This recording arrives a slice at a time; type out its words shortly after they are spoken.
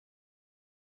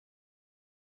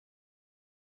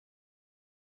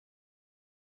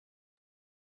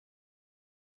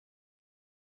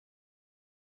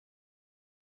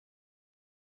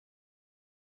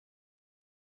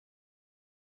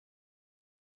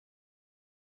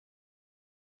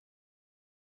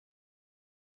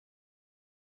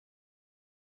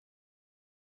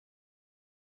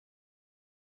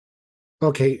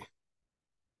Okay.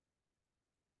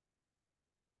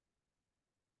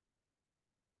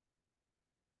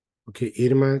 Okay,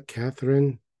 Irma,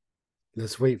 Catherine.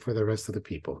 Let's wait for the rest of the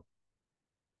people.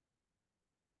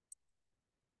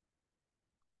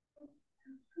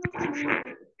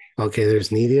 Okay, there's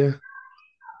Nidia.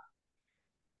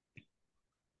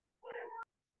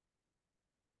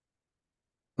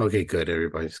 Okay, good.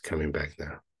 Everybody's coming back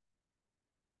now.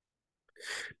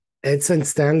 Edson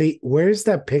Stanley, where's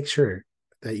that picture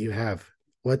that you have?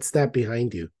 What's that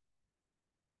behind you?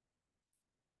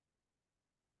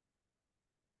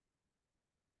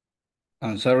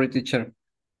 I'm sorry, teacher.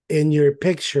 In your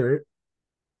picture,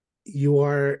 you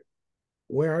are,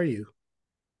 where are you?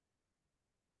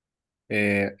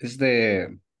 It's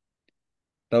the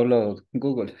download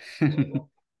Google.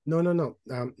 No, no, no.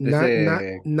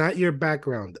 It's Not your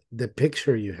background. The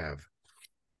picture you have.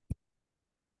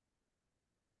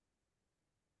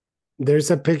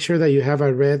 There's a picture that you have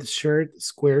a red shirt,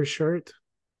 square shirt.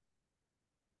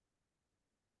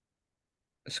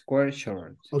 square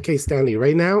short. Okay, Stanley,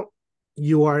 right now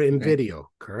you are in Okay.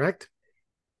 video, correct?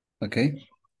 Okay.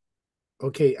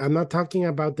 Okay, I'm not talking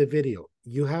about the video.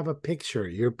 You have a picture,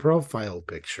 your profile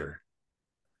picture.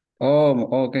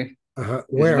 Oh, okay. It's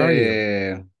Where are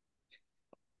you?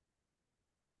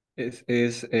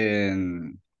 is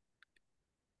en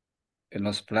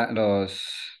los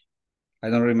I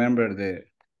don't remember the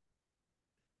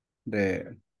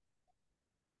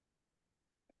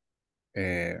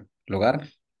lugar,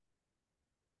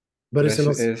 But pero it's in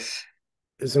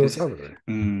it's in El es Salvador.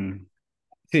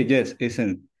 sí, yes, it's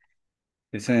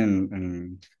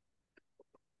en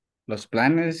los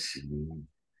planes,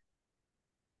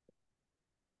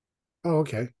 Oh,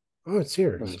 okay. Oh, it's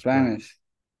here in los this plan. planes,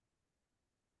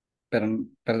 pero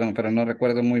perdón, pero no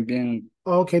recuerdo muy bien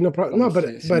Oh, okay, no problem. No, cómo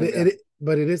se me olvidó.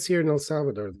 but it is here in El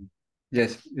Salvador.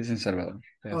 Yes, it's in Salvador.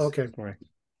 Oh, Yes, okay. correct.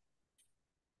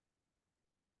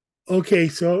 Okay,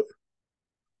 so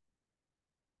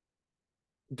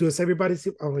does everybody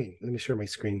see? Oh, wait, let me share my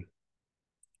screen.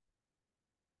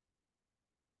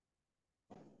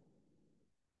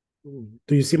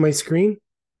 Do you see my screen?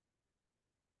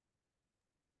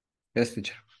 Yes,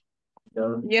 teacher.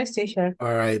 Yes, teacher.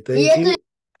 All right, thank you.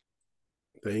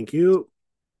 Thank you.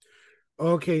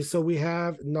 Okay, so we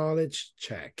have knowledge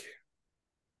check.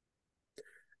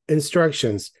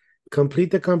 Instructions.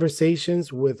 Complete the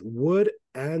conversations with would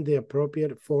and the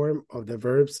appropriate form of the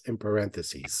verbs in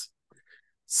parentheses.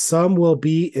 Some will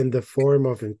be in the form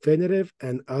of infinitive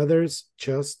and others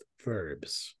just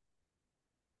verbs.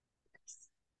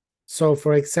 So,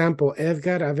 for example,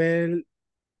 Edgar, Abel,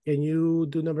 can you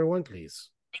do number one, please?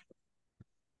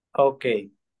 Okay.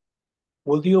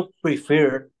 Would you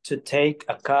prefer to take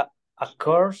a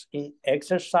course in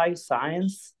exercise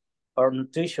science or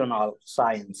nutritional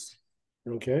science?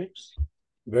 Okay.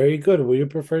 Very good. Will you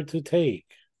prefer to take?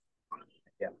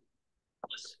 Yeah.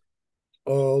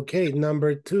 Okay,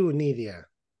 number two, Nidia.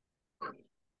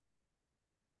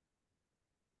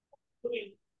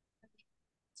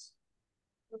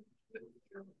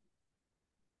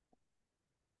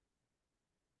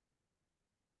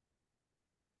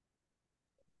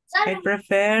 I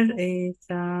prefer is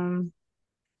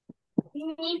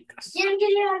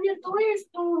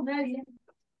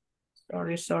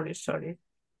sorry.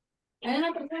 Hay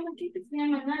una persona aquí que se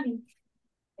llama Nani.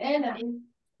 Ella.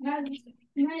 Nani.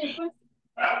 Nadie fue.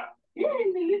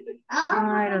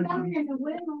 I don't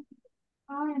know.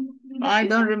 I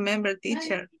don't remember,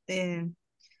 teacher. Hay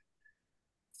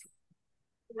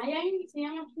alguien que se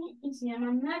llama aquí y se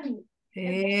llama Nani.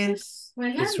 Is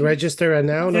Is register a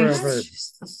noun or a verb?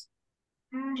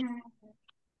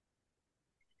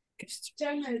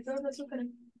 Chama de todo azúcar.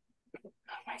 Oh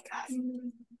my God.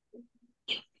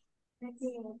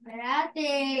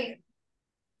 Espérate.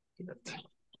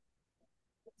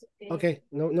 Okay,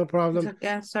 no problem. It's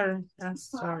okay,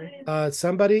 sorry.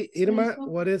 Somebody, Irma,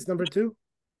 what is number two?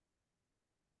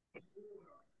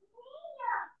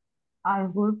 I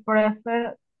would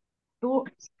prefer to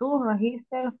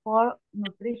register for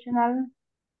nutritional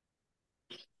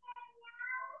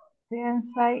science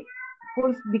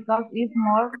course because it's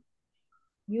more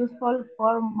useful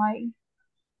for my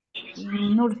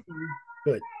nursing.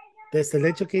 Good. Desde el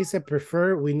hecho que dice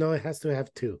prefer, we know it has to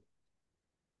have two.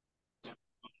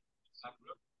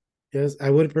 Yes, I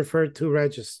would prefer to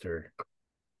register.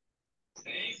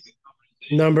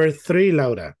 Number three,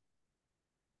 Laura.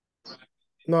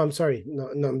 No, I'm sorry. No,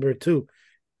 number two.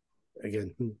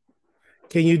 Again.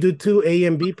 Can you do two, A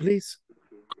and B, please?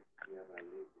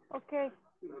 Okay.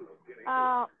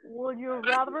 Would you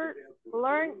rather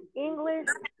learn English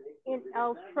in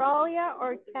Australia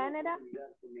or Canada?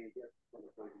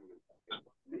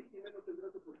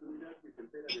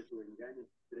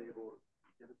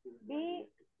 B,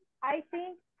 I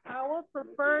think I would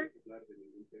prefer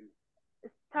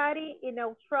study in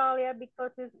Australia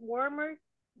because it's warmer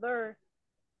there.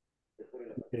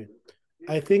 Okay.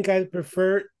 I think I'd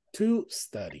prefer to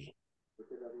study.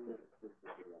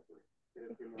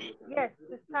 Yes,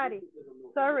 to study.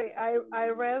 Sorry, I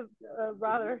read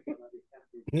rather.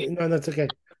 No, that's okay.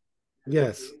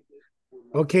 Yes.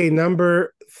 Okay,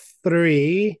 number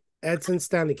 3. Edson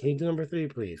Stanley, can you do number 3,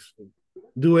 please?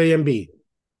 Do A and B.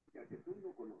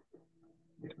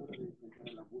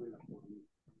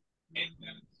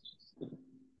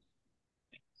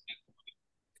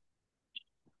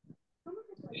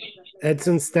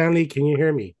 Edson Stanley, can you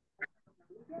hear me?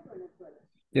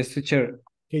 Yes, teacher.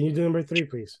 Can you do number 3,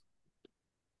 please?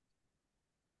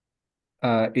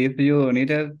 If you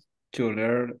needed to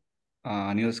learn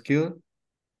a new skill,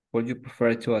 would you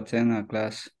prefer to attend a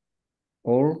class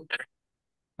or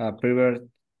a private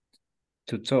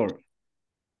tutor?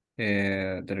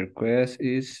 The request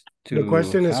is to The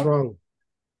question is have... wrong.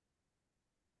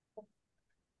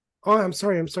 Oh, I'm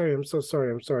sorry. I'm so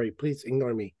sorry. I'm sorry. Please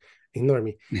ignore me. Ignore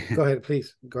me. Go ahead,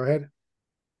 please. Go ahead.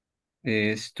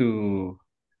 Is to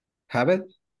have it?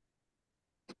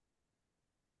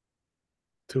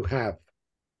 To have.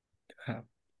 Have.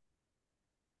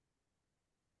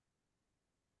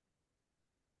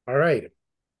 All right.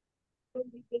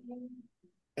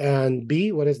 And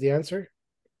B, what is the answer?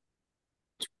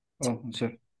 Oh, I'm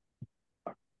sorry.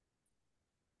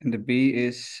 And the B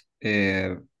is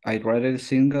I'd rather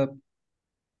sing up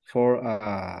for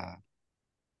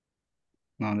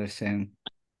no understand.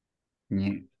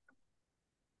 Yeah.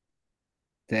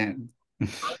 Then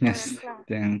yes,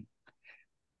 then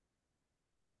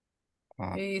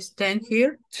Stand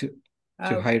here. to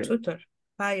hire Tutor.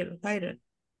 Hire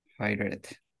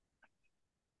it.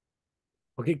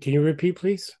 Okay, can you repeat,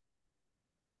 please?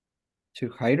 To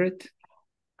hire it?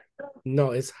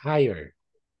 No, it's higher.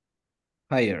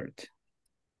 Hired.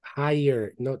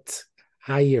 Higher, not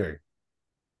higher.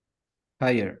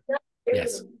 Hire.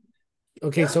 Yes.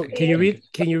 Okay, so can you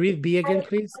read B again,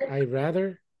 please? I'd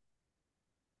rather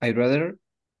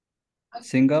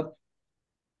sing up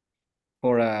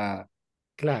for a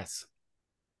class.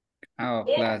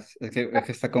 class. Es que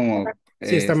está como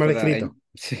Sí, está mal escrito.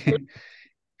 Sí.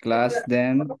 Class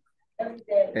then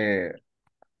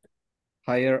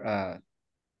hire a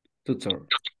tutor.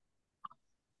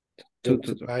 To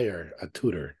hire a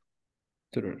tutor.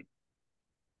 Tutor.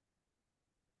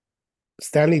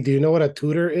 Stanley, do you know what a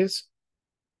tutor is?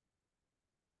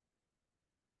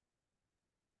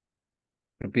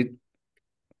 Repeat.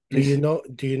 Do you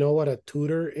know what a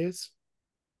tutor is?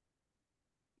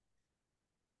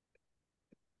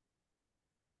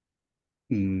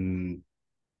 No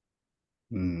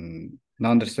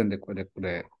understand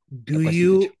the Do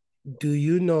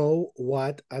you know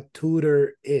what a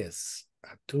tutor is?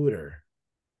 A tutor.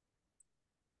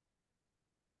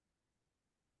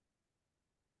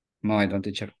 No, I don't,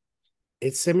 teacher.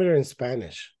 It's similar in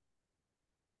Spanish.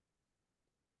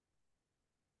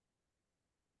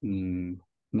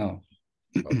 No.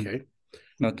 Okay.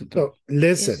 Not tutor. So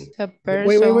listen. It's a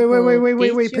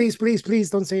Wait, please,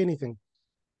 don't say anything.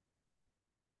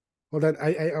 Hold on,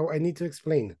 I need to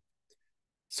explain.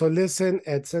 So listen,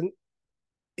 Edson,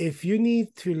 if you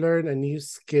need to learn a new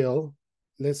skill,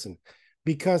 listen,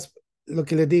 because lo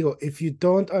que le digo, if you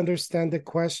don't understand the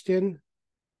question,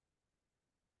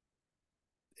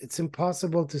 it's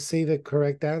impossible to say the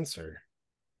correct answer.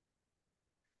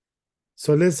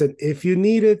 So listen, if you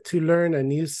needed to learn a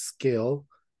new skill,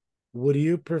 would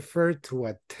you prefer to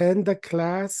attend a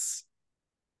class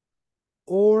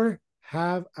or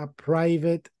have a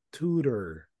private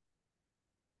tutor?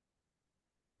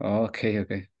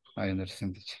 Okay. I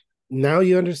understand it. Now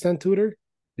you understand tutor?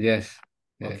 Yes.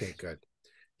 Okay, good.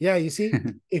 Yeah, you see,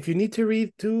 if you need to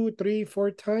read 2, 3,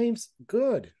 4 times,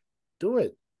 good, do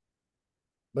it.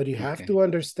 But you have to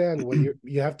understand what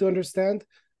you have to understand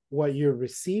what you're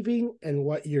receiving and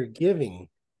what you're giving.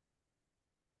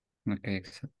 Okay.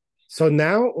 So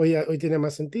now, hoy tiene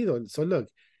más sentido. So look,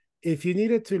 if you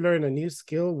needed to learn a new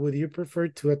skill, would you prefer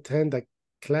to attend a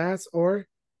class or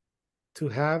to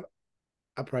have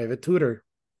a private tutor?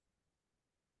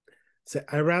 So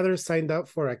I rather signed up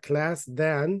for a class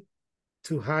than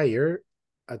to hire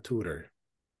a tutor.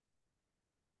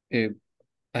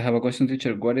 I have a question,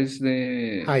 teacher. What is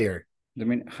the hire? The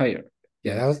mean hire.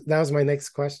 Yeah, that was my next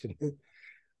question.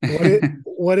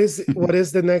 What is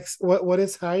the next what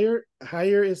is hire?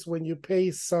 Hire is when you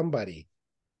pay somebody.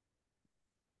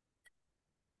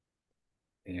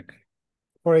 Okay.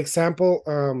 For example,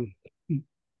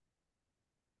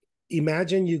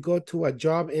 imagine you go to a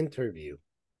job interview,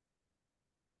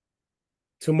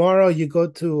 Tomorrow you go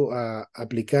to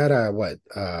aplicar a what?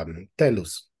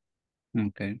 Telus.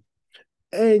 Okay.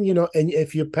 And you know, and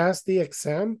if you pass the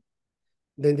exam,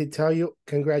 then they tell you,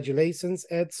 congratulations,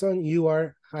 Edson, you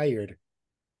are hired.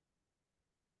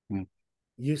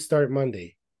 You start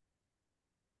Monday.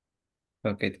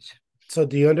 Okay, teacher. So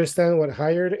do you understand what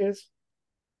hired is?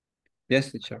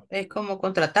 Yes, teacher. Es como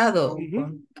contratado.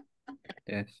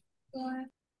 Yes.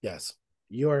 Yes,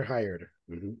 you are hired.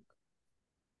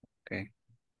 Okay.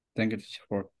 Thank you, teacher,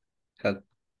 for help.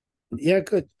 Yeah,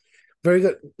 good. Very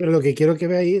good. Pero lo que quiero que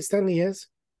vea ahí, Stanley, es,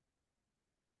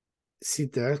 si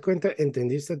te das cuenta,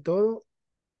 entendiste todo,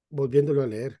 volviéndolo a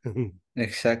leer.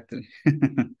 Exactly.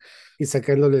 Y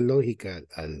sacándole lógica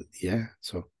al, yeah,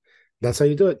 so that's how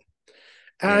you do it.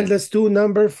 And Yes. let's do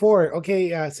number 4.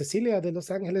 Okay, Cecilia de Los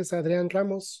Ángeles, Adrián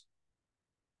Ramos.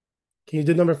 Can you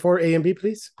do number 4, A and B,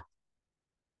 please?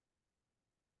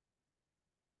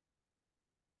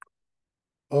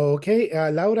 Okay,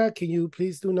 Laura, can you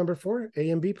please do number 4, A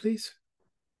and B, please?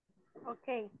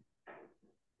 Okay.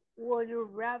 Would you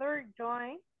rather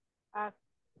join a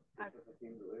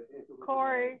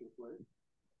course?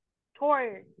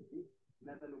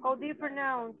 How do you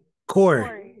pronounce Core.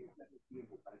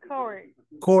 Course.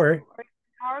 Core.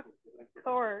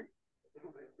 Course.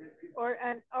 Or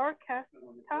an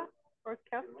orchestra?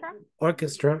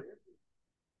 Orchestra.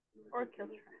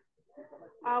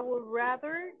 I would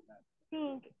rather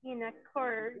sing in a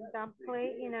choir than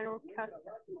play in an orchestra.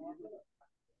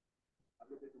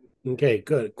 Okay,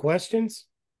 good. Questions?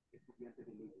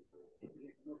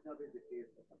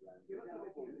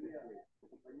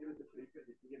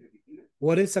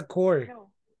 What is a core? No.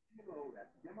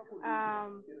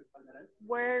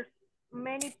 Where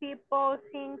many people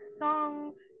sing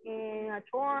songs in a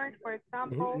church, for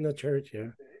example. In the church,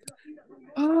 yeah.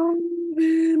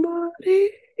 Ave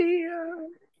Maria.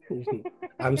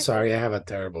 I'm sorry, I have a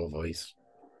terrible voice.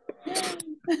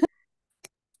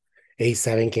 Hey,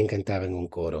 ¿saben quién cantaba en un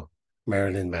coro?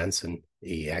 Marilyn Manson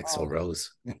y Axl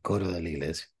Rose, el coro de la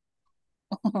iglesia.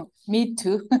 Me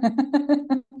too.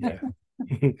 Yeah.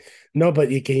 No, but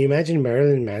can you imagine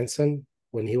Marilyn Manson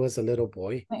when he was a little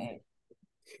boy?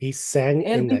 He sang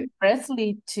in the... Elvis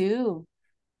Presley too.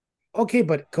 Okay,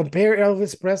 but compare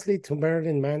Elvis Presley to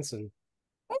Marilyn Manson.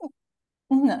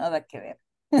 Nada que ver.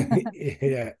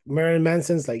 Yeah, Marilyn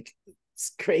Manson's like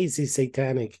crazy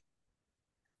satanic.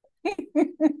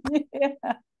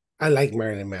 Yeah. I like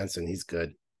Marilyn Manson. He's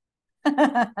good.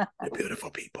 The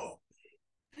beautiful people.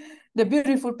 The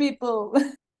beautiful people.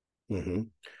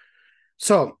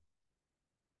 So,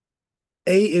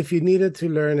 A, if you needed to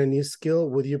learn a new skill,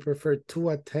 would you prefer to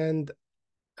attend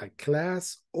a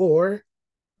class or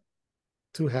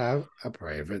to have a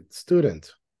private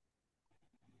student?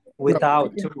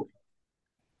 Without two.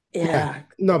 Yeah.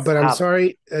 No, but I'm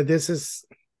sorry. This is...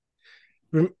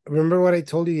 Remember what I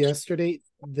told you yesterday?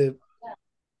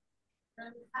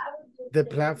 The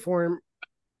platform,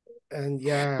 and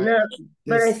yeah. No,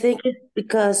 but I think it's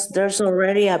because there's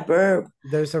already a verb.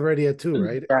 There's already a two,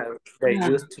 right? Yeah, they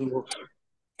used to.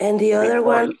 And the other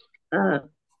one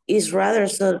is rather,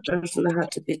 so there doesn't have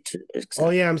to be two. Exactly.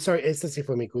 Oh, yeah, I'm sorry. Esta sí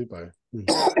fue mi culpa.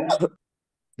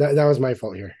 That was my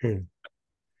fault here.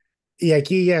 Y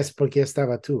aquí, yes, porque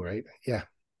estaba tú, right? Yeah,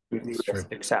 that's true.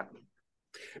 Exactly.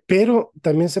 Pero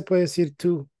también se puede decir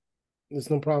tú. There's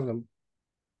no problem.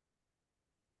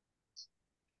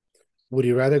 Would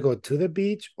you rather go to the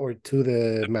beach or to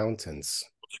the mountains?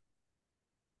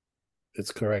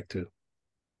 It's correct too.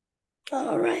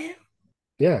 All right.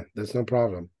 Yeah, there's no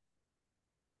problem.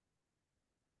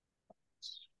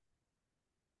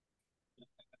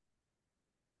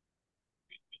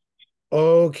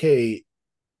 Okay.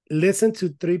 Listen to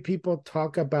 3 people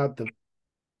talk about the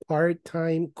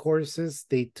part-time courses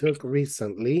they took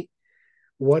recently.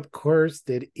 What course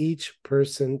did each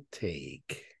person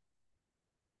take?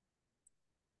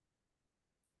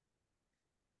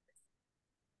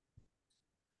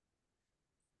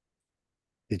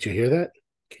 Did you hear that?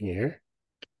 Can you hear?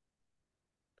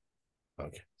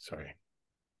 Okay, sorry.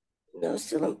 No,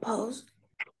 still in pause.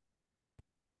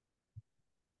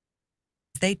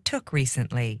 They took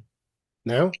recently.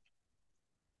 Now?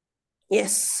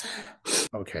 Yes.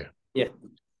 Okay. Yeah.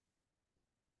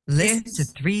 Listen to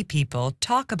 3 people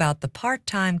talk about the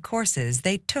part-time courses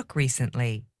they took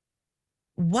recently.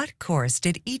 What course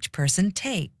did each person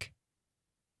take?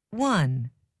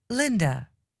 1. Linda.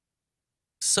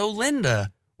 So,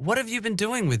 Linda, what have you been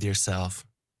doing with yourself?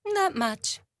 Not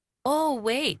much. Oh,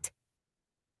 wait.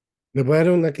 Le voy a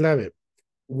dar una clave.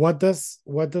 What does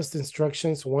the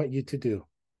instructions want you to do?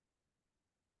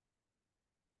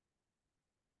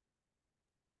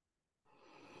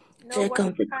 know Check what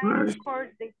out the kind course. of course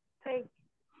they take.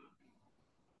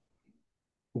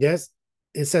 Yes,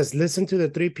 it says listen to the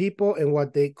three people and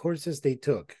what courses they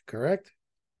took, correct?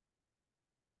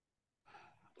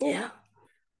 Yeah.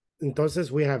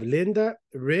 Entonces we have Linda,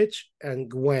 Rich, and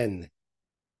Gwen.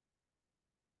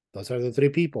 Those are the three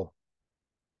people.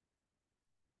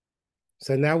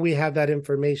 So now we have that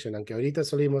information, aunque ahorita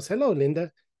solo dimos hello,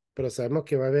 Linda, pero sabemos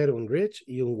que va a haber un Rich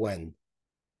y un Gwen.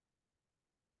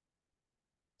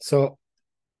 So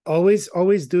always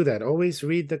do that. Always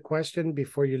read the question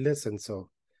before you listen,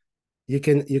 so you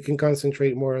can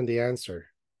concentrate more on the answer.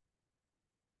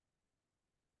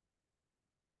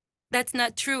 That's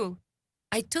not true.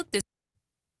 I took this.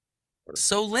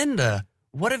 So, Linda,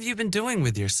 what have you been doing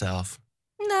with yourself?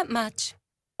 Not much.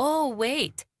 Oh,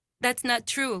 wait. That's not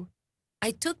true.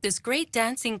 I took this great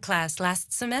dancing class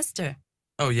last semester.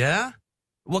 Oh, yeah?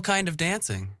 What kind of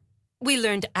dancing? We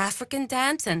learned African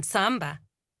dance and samba.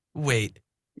 Wait,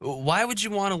 why would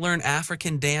you want to learn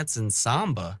African dance and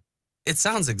samba? It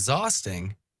sounds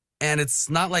exhausting. And it's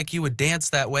not like you would dance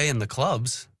that way in the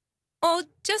clubs. Oh,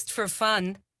 just for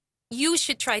fun. You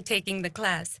should try taking the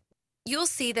class. You'll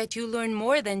see that you learn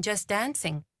more than just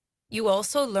dancing. You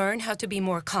also learn how to be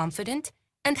more confident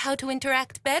and how to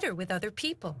interact better with other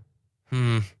people.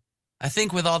 I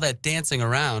think with all that dancing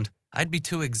around, I'd be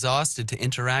too exhausted to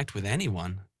interact with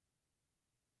anyone.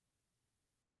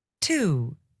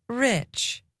 2.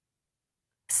 Rich.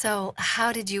 So,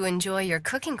 how did you enjoy your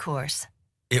cooking course?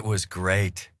 It was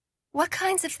great. What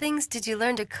kinds of things did you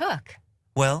learn to cook?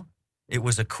 Well, it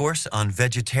was a course on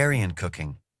vegetarian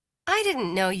cooking. I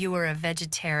didn't know you were a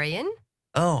vegetarian.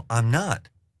 Oh, I'm not.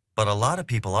 But a lot of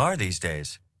people are these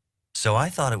days. So I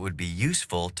thought it would be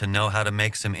useful to know how to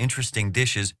make some interesting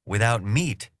dishes without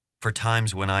meat for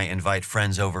times when I invite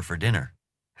friends over for dinner.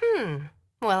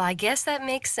 Well, I guess that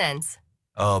makes sense.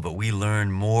 Oh, but we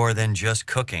learned more than just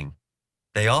cooking.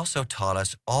 They also taught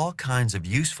us all kinds of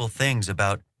useful things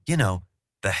about,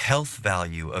 the health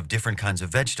value of different kinds of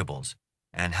vegetables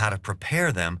and how to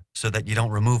prepare them so that you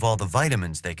don't remove all the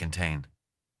vitamins they contain.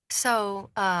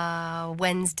 So,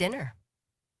 when's dinner?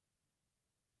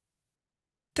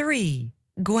 3.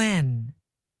 Gwen.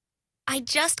 I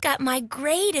just got my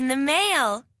grade in the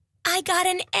mail. I got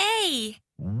an A.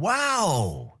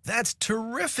 Wow, that's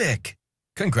terrific.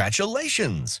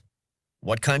 Congratulations.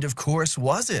 What kind of course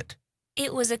was it?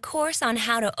 It was a course on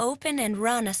how to open and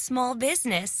run a small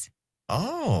business.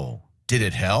 Oh, did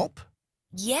it help?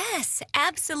 Yes,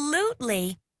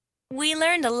 absolutely. We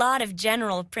learned a lot of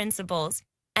general principles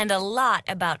and a lot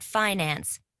about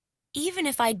finance. Even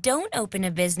if I don't open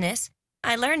a business,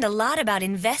 I learned a lot about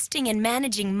investing and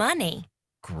managing money.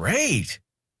 Great.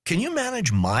 Can you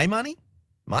manage my money?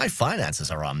 My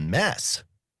finances are a mess.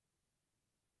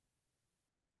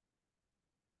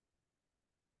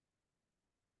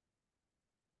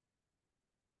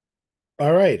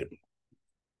 All right.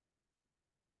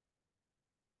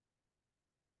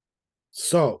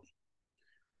 So,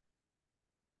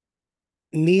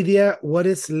 Nidia, what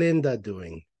is Linda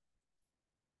doing?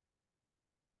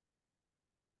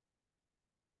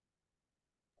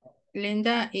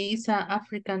 Linda is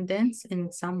African dance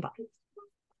and samba.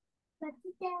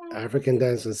 African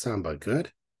dance and samba,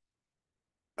 good.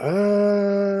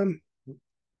 Irma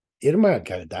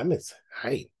Galdames,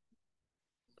 hi.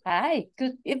 Hi,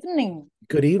 good evening.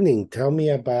 Good evening. Tell me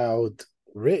about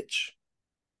Rich.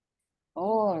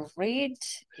 Oh,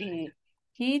 Rich,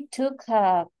 he took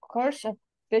a course of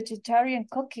vegetarian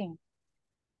cooking.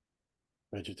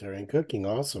 Vegetarian cooking,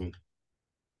 awesome.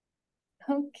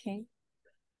 Okay.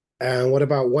 And what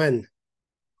about when?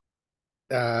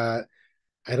 I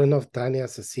don't know if Tanya,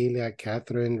 Cecilia,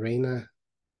 Catherine, Reina.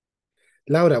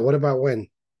 Laura, what about when?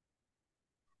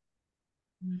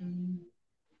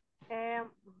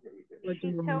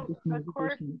 She took a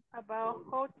course about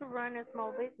how to run a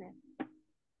small business.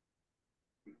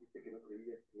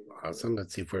 Awesome.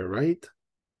 Let's see if we're right.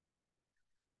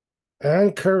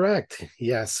 And correct.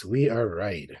 Yes, we are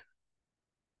right.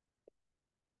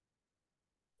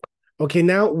 Okay,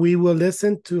 now we will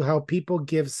listen to how people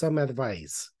give some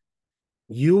advice.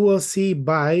 You will see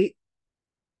by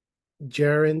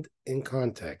gerund in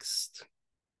context.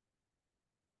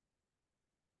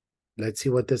 Let's see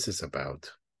what this is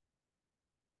about.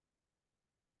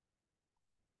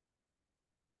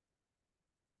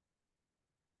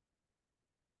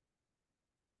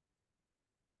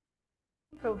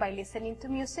 Improve by listening to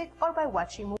music or by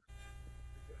watching movies.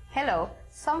 Hello,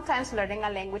 sometimes learning a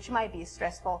language might be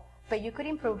stressful, but you could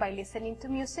improve by listening to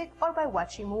music or by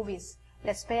watching movies.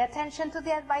 Let's pay attention to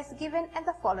the advice given and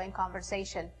the following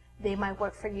conversation. They might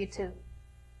work for you too.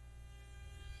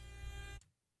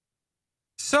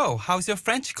 So, how's your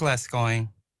French class going?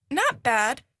 Not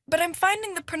bad, but I'm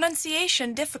finding the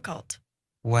pronunciation difficult.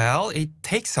 Well, it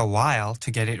takes a while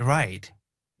to get it right.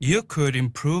 You could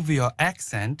improve your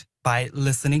accent by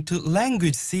listening to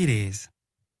language CDs.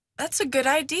 That's a good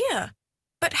idea.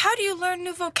 But how do you learn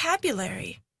new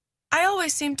vocabulary? I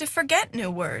always seem to forget new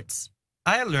words.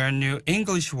 I learn new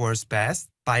English words best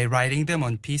by writing them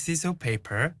on pieces of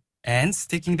paper and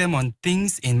sticking them on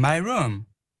things in my room.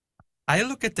 I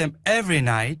look at them every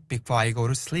night before I go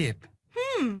to sleep.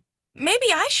 Maybe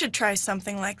I should try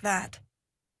something like that.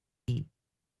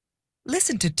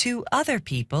 Listen to two other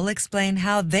people explain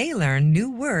how they learn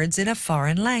new words in a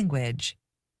foreign language.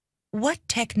 What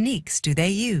techniques do they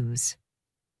use?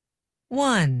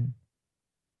 1.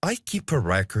 I keep a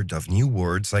record of new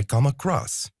words I come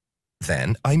across.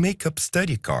 Then I make up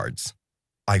study cards.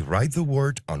 I write the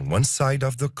word on one side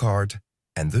of the card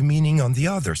and the meaning on the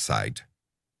other side.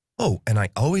 Oh, and I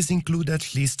always include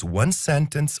at least one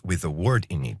sentence with a word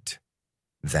in it.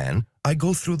 Then I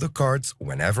go through the cards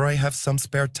whenever I have some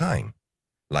spare time,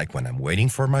 like when I'm waiting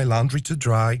for my laundry to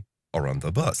dry or on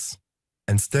the bus,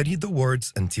 and study the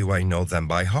words until I know them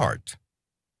by heart.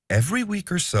 Every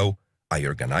week or so, I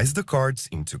organize the cards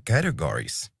into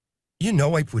categories. You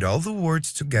know, I put all the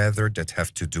words together that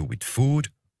have to do with food,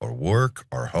 or work,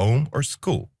 or home, or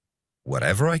school.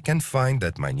 Whatever I can find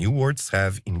that my new words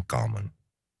have in common.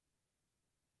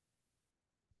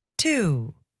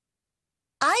 2.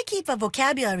 I keep a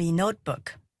vocabulary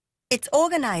notebook. It's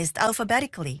organized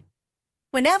alphabetically.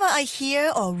 Whenever I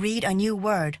hear or read a new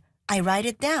word, I write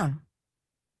it down.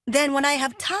 Then when I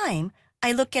have time,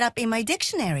 I look it up in my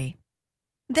dictionary.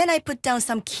 Then I put down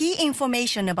some key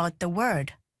information about the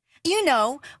word. You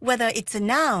know, whether it's a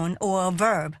noun or a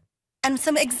verb, and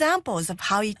some examples of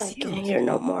how it's used. I can't hear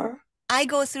no more. I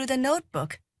go through the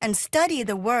notebook and study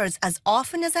the words as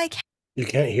often as I can. You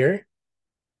can't hear?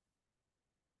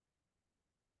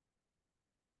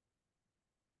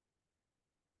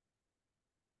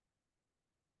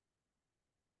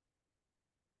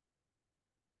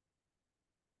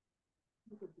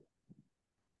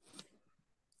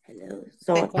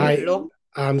 Hello.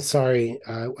 Hi, I'm sorry.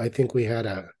 I think we had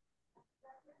a...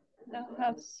 Don't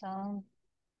have sound.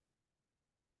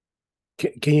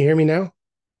 Can you hear me now?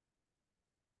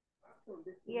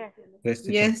 Yes.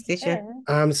 Yes, teacher.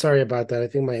 I'm sorry about that. I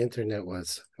think my internet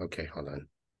was... Okay, hold on.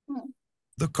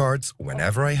 The cards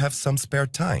whenever I have some spare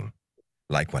time,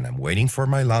 like when I'm waiting for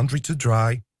my laundry to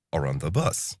dry or on the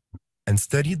bus, and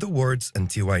study the words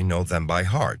until I know them by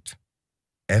heart.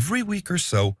 Every week or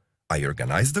so, I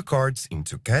organize the cards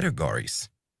into categories.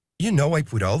 You know, I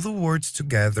put all the words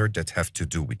together that have to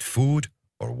do with food,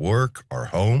 or work, or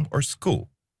home, or school.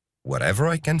 Whatever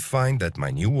I can find that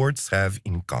my new words have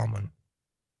in common.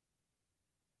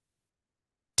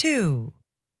 2.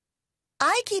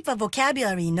 I keep a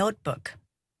vocabulary notebook.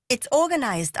 It's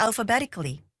organized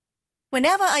alphabetically.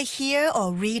 Whenever I hear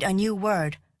or read a new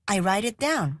word, I write it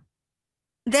down.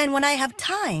 Then when I have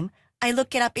time, I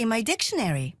look it up in my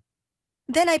dictionary.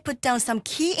 Then I put down some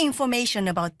key information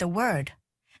about the word.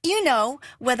 You know,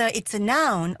 whether it's a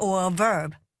noun or a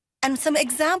verb, and some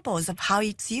examples of how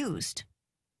it's used.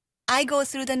 I go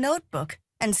through the notebook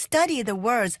and study the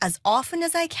words as often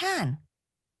as I can.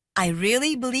 I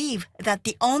really believe that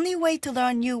the only way to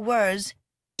learn new words,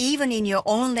 even in your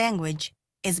own language,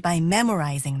 is by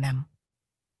memorizing them.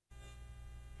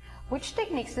 Which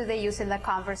techniques do they use in the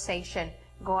conversation?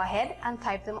 Go ahead and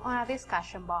type them on a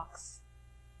discussion box.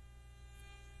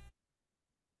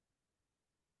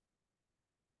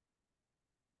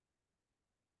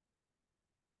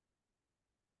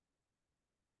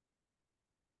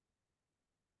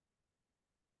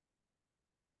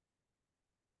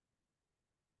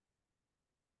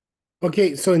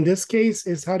 Okay, so in this case,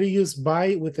 is how to use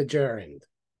by with a gerund.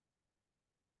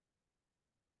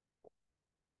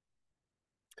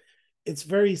 It's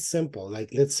very simple. Like,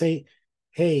 let's say,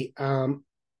 hey,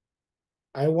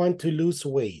 I want to lose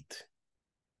weight.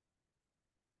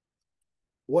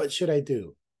 What should I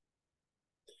do?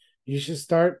 You should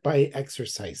start by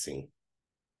exercising.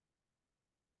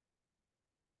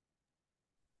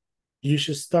 You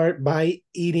should start by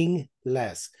eating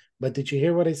less. But did you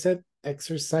hear what I said?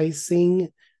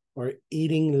 Exercising or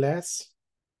eating less?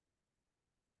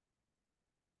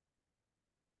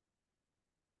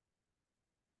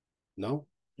 No?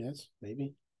 Yes?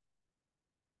 Maybe?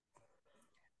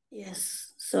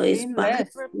 Yes. So it's Eating back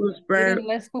less. to verb Eating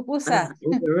less pupusas.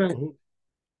 in the room.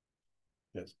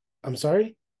 Yes. I'm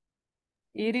sorry?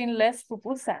 Eating less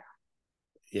pupusa.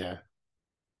 Yeah.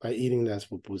 By eating less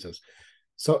pupusas.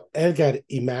 So, Edgar,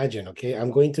 imagine, okay? I'm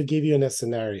going to give you a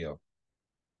scenario.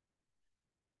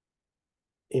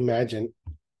 Imagine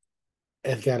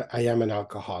Edgar, I am an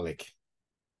alcoholic.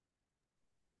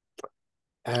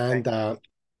 And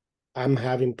I'm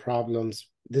having problems.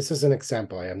 This is an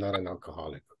example. I am not an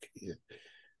alcoholic. Okay.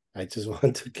 I just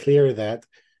want to clear that.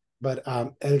 But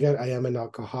Edgar, I am an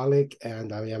alcoholic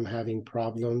and I am having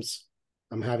problems.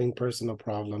 I'm having personal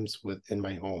problems in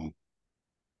my home.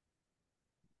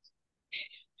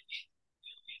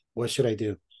 What should I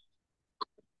do?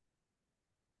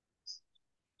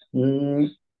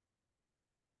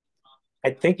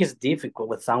 I think it's difficult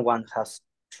when someone has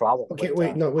trouble. Okay, with,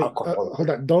 wait, no, wait, alcohol. hold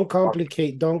on. Don't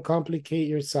complicate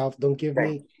yourself. Don't give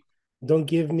me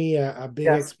a big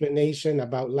explanation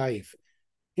about life.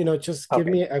 You know, just give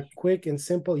me a quick and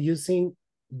simple using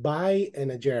by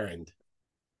and a gerund.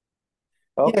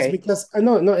 Okay. Yes, because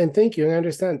no, and thank you. I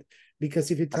understand. Because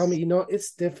if you tell me, you know,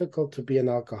 it's difficult to be an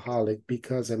alcoholic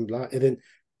because and blah, and then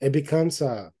it becomes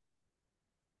a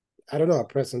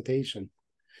presentation.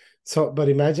 So, but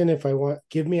imagine if I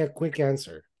give me a quick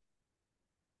answer.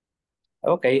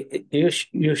 Okay, you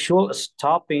should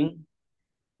stopping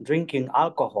drinking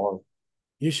alcohol.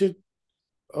 You should,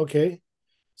 okay.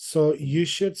 So you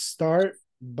should start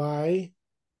by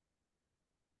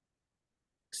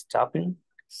stopping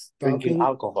drinking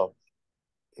alcohol.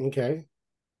 Okay.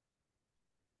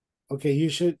 Okay, you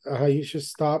should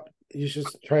stop. You should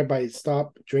try by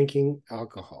stop drinking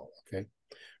alcohol. Okay,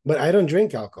 but I don't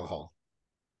drink alcohol.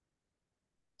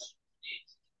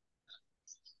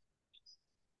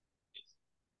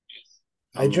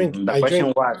 I drink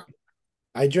liquor.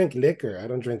 I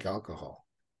don't drink alcohol.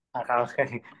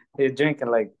 Okay, you drink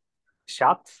like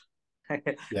shots?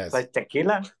 Yes. Like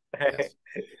tequila? Yes.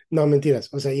 No,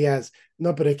 mentiras. O sea, yes.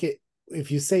 No, pero es que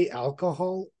if you say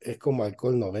alcohol, es como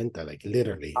alcohol 90, like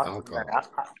literally alcohol.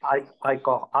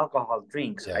 Alcohol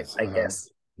drinks, yes, I guess.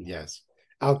 Yes.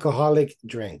 Alcoholic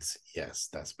drinks. Yes,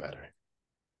 that's better.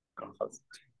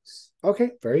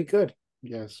 Okay, very good.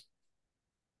 Yes.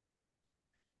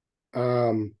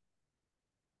 Let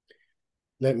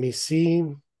me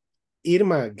see.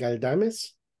 Irma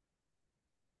Galdames.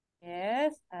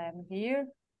 Yes, I'm here.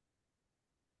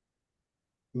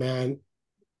 Man,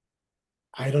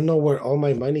 I don't know where all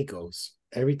my money goes.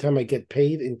 Every time I get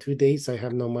paid in 2 days, I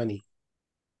have no money.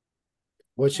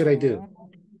 What should I do?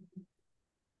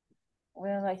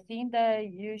 Well, I think that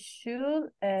you should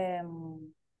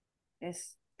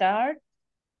start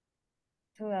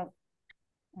to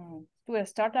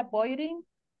start avoiding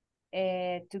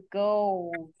to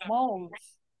go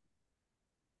malls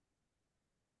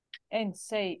and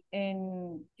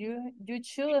you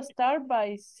should start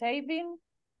by saving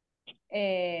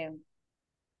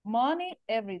money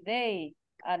every day,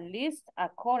 at least a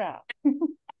quarter.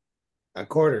 A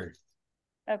quarter.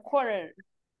 A quarter,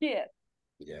 yeah.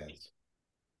 Yes.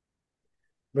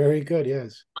 Very good,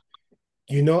 yes.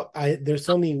 You know, there's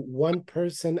only one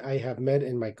person I have met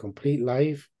in my complete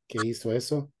life que hizo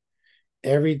eso.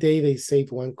 Every day they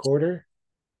saved 1 quarter.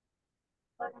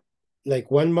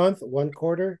 Like 1 month, 1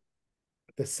 quarter.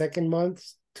 The second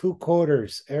month, 2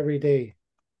 quarters every day.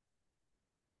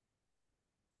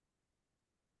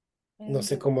 No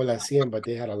sé cómo la hacían, but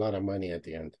they had a lot of money at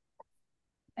the end.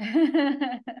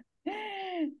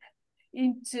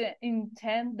 In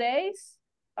 10 days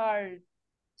are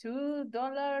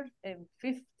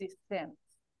 $2.50.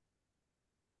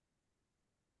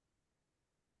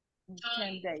 In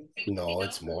 10 days. No,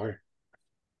 it's more.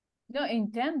 No,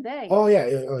 in 10 days. Oh yeah,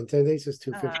 in 10 days is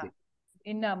 $2.50.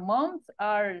 In a month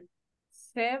are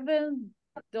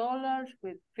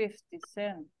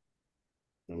 $7.50.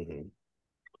 Mm-hmm.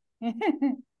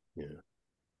 Yeah.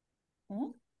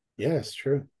 Yes,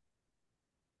 true.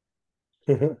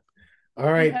 All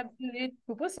right. You have to eat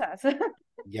pupusas.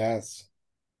 Yes.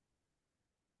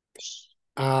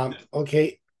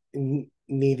 Okay,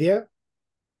 Nidia,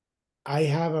 I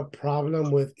have a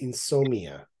problem with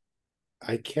insomnia.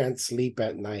 I can't sleep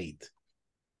at night.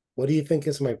 What do you think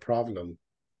is my problem?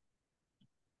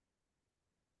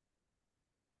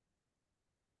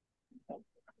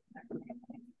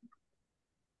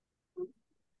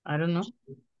 I don't know.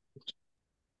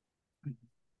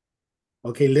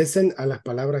 Okay, listen a las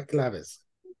palabras claves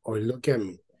or look at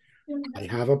me. I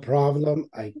have a problem.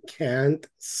 I can't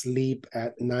sleep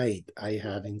at night. I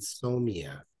have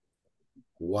insomnia.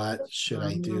 What should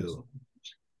I do?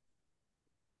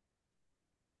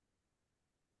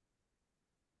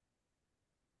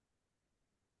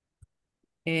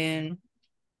 And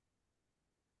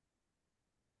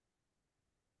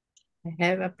I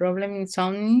have a problem in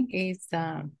insomnia is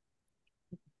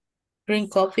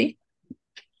drink coffee.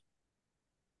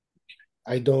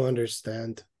 I don't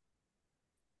understand.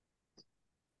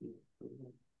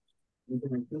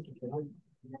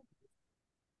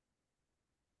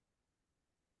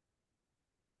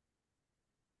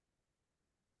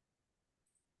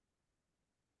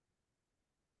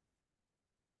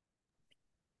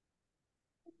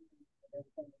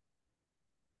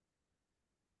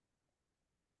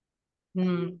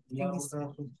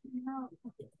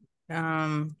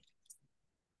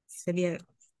 Sería,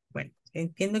 bueno,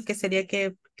 entiendo que sería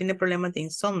que tiene problemas de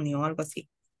insomnio o algo así.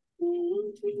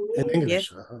 In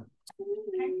English. Yes.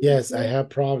 Yes, I have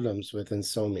problems with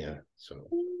insomnia. So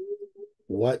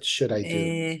what should I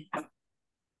do?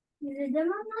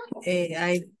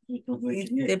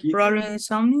 The problem in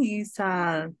insomnia is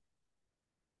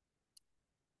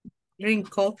drink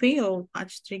coffee or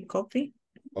much drink coffee.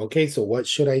 Okay, so what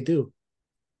should I do?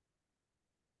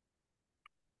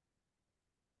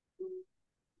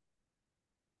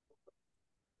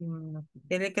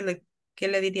 ¿Qué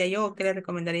le diría yo? ¿Qué le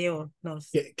recomendaría yo? No.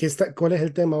 ¿Cuál es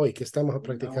el tema hoy? ¿Qué estamos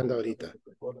practicando ahorita?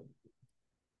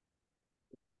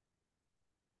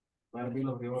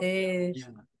 Bueno,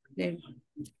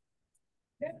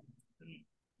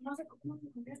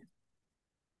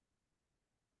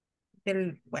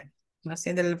 no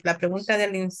sé, la pregunta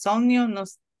del insomnio, no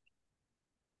sé.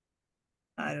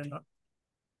 I don't know.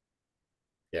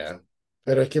 Ya.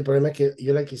 Pero es que el problema es que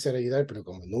yo la quisiera ayudar, pero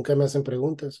como nunca me hacen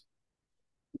preguntas,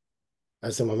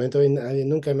 hasta el momento nadie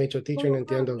nunca me ha hecho teacher, no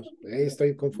entiendo.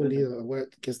 Estoy confundido.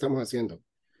 ¿Qué estamos haciendo?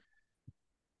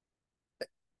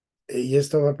 Y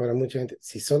esto va para mucha gente.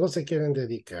 Si solo se quieren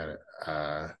dedicar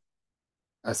a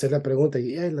hacer la pregunta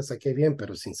y la saqué bien,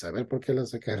 pero sin saber por qué la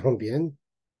sacaron bien.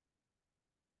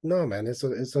 No, man,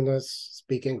 eso no es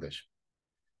speak English.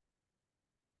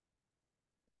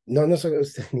 No solo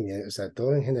usted, o sea,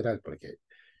 todo en general, porque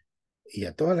y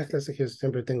a todas las clases que yo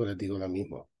siempre tengo les digo lo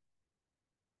mismo.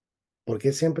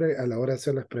 Porque siempre a la hora de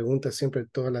hacer las preguntas, siempre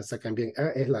todas las sacan bien.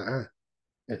 Ah, es la A,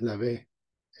 es la B,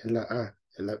 es la A,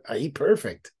 ahí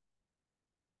perfect.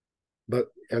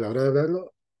 But a la hora de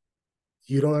verlo,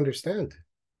 you don't understand.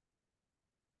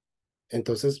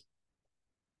 Entonces,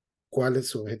 ¿cuál es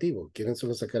su objetivo? ¿Quieren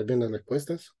solo sacar bien las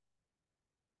respuestas?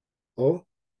 ¿O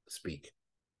speak?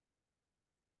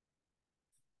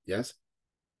 Yes?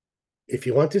 If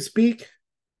you want to speak,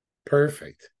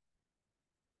 perfect.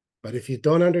 But if you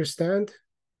don't understand,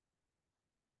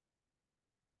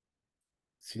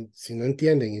 si no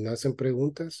entienden y no hacen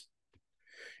preguntas,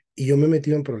 y yo me he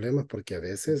metido en problemas porque a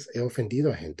veces he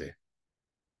ofendido a gente.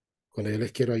 Cuando yo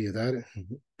les quiero ayudar,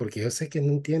 porque yo sé que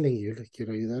no entienden y yo les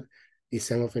quiero ayudar y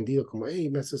se han ofendido como,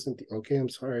 hey, me hace sentir, ok, I'm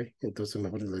sorry. Entonces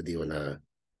mejor no les digo nada.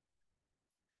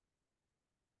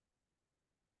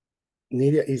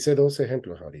 Nidia, hice 2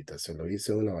 ejemplos ahorita. Se lo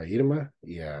hice uno a Irma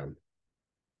y a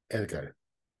Edgar.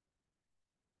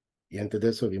 Y antes de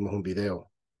eso vimos un video.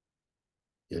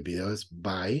 Y el video es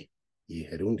by y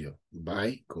gerundio.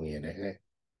 By con ing.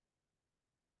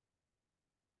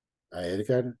 A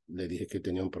Edgar le dije que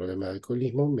tenía un problema de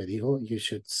alcoholismo. Me dijo, you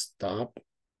should start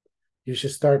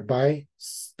by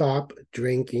stop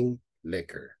drinking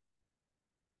liquor.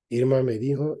 Irma me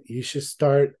dijo, you should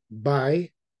start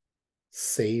by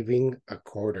saving a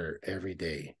quarter every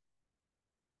day.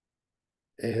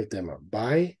 Es el tema.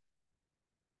 By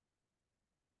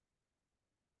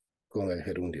con el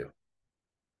gerundio.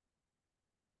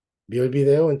 ¿Vio el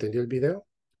video? ¿Entendió el video?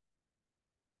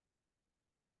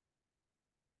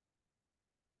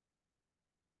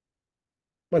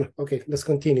 Bueno, okay, let's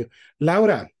continue.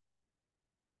 Laura.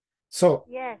 So,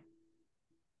 yes.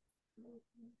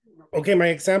 Okay, my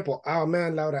example. Oh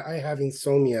man, Laura, I have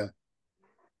insomnia.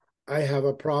 I have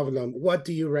a problem. What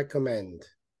do you recommend?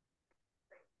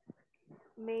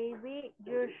 Maybe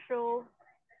you should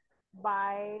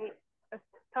by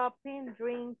stopping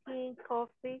drinking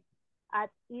coffee at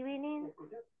evening.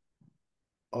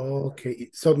 Okay,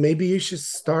 so maybe you should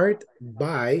start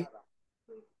by.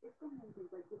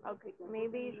 Okay,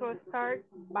 maybe you should start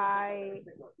by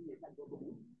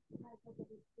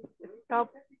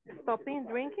stopping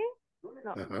drinking.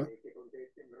 No.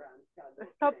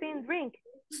 Stopping drink.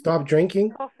 Stop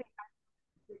drinking. Coffee.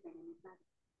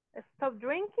 Stop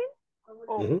drinking.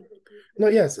 Oh. No,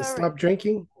 yes, Correct. stop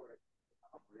drinking.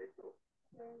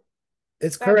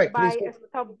 It's But correct. by Please.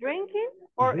 stop drinking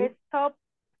or stop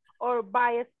or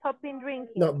by stopping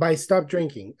drinking. No, by stop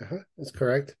drinking. That's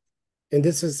correct. And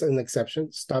this is an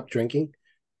exception. Stop drinking.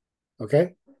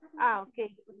 Okay.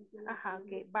 Okay.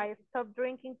 Okay. By stop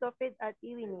drinking coffee at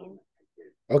evening.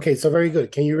 Okay, so very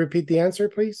good. Can you repeat the answer,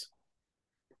 please?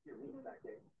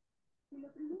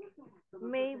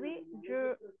 Maybe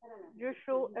you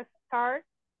should start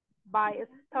by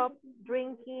stop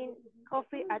drinking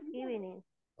coffee at evening.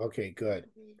 Okay, good.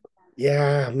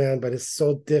 Yeah, man, but it's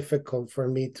so difficult for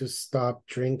me to stop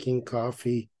drinking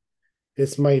coffee.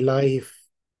 It's my life.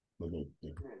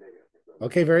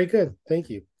 Okay, very good. Thank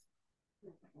you.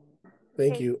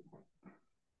 Thank you.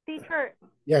 Teacher.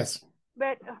 Yes.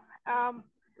 But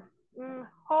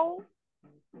How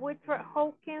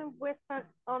can we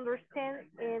understand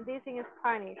this in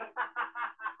Spanish?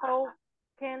 How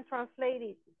can translate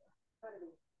it?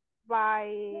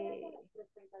 By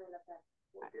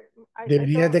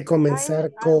Deberías de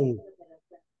comenzar con.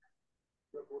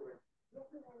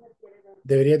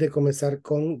 Deberías de comenzar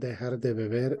con dejar de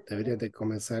beber. Deberías de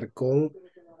comenzar con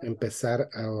empezar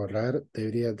a ahorrar.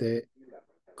 Deberías de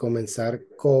comenzar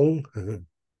con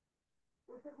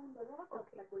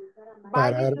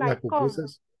parar las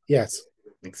pupusas. Yes,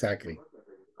 exactly.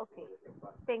 Okay,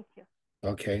 thank you.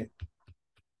 Okay.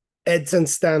 Edson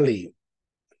Stanley.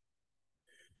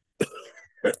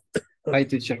 Hi,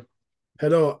 teacher.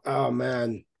 Hello. Oh,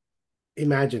 man.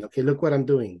 Imagine. Okay, look what I'm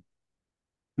doing.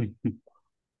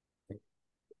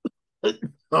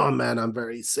 Oh, man, I'm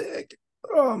very sick.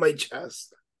 Oh, my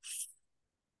chest.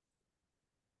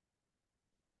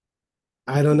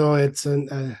 I don't know,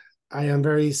 Edson. I am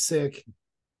very sick.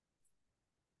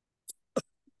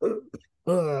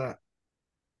 I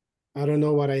don't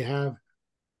know what I have.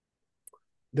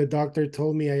 The doctor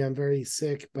told me I am very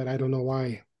sick, but I don't know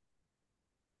why.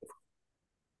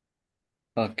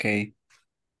 Okay.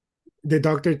 The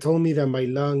doctor told me that my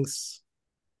lungs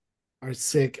are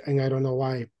sick, and I don't know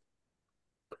why.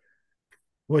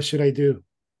 What should I do?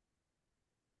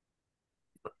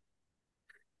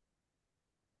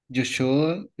 You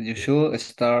should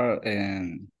start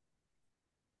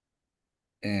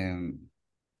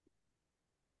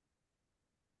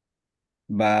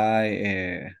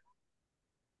by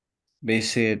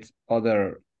visit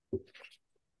other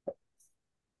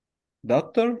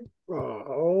doctor.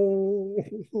 Oh.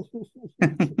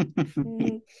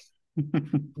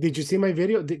 Did you see my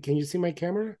video? Can you see my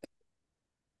camera?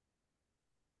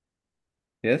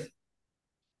 Yes.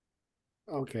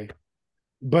 Okay.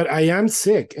 But I am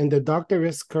sick, and the doctor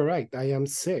is correct. I am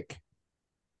sick.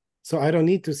 So I don't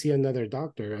need to see another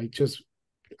doctor.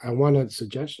 I want a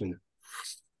suggestion.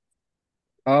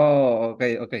 Oh,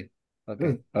 okay.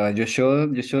 You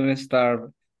should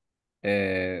start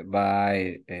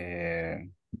by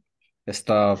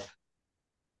stop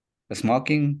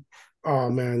smoking. Oh,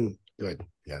 man. Good.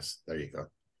 Yes, there you go.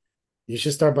 You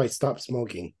should start by stop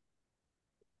smoking.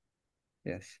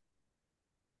 Yes.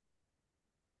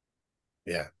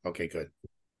 Yeah. Okay, good.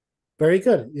 Very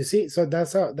good. You see, so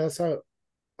that's how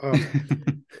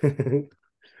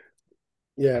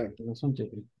yeah.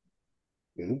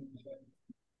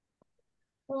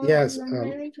 Yes.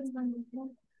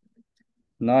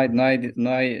 No, I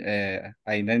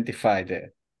identify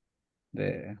the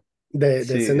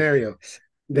scenario.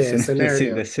 The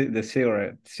scenario.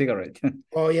 The cigarette.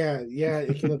 Oh, yeah.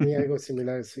 Es que no tenía algo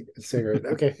similar a cigarette.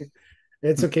 Okay.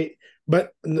 It's okay.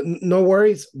 But no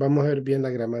worries. Vamos a ver bien la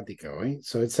gramática, right?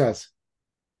 So it says,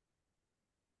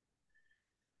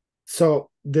 so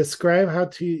describe how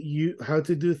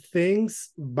to do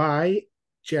things by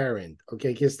gerund.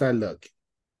 Okay, aquí está, look.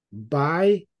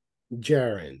 By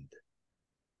gerund.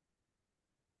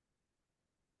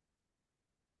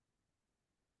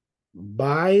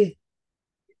 By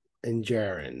and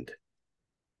gerund.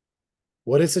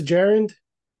 What is a gerund?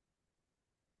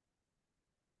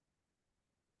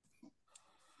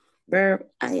 Verb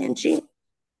ing.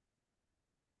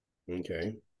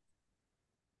 Okay.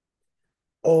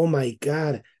 Oh my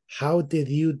God. How did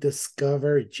you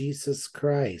discover Jesus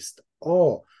Christ?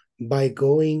 Oh, by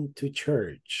going to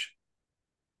church.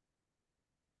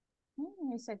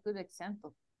 It's a good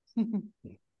example.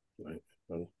 Right.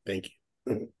 Well, thank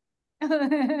you.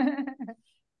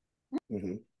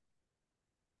 Mm-hmm.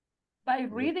 By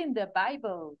reading the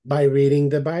Bible. By reading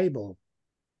the Bible.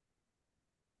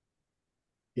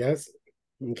 Yes.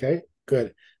 Okay,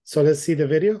 good. So let's see the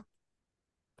video.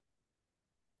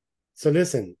 So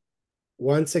listen,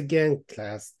 once again,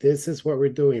 class, this is what we're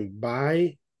doing.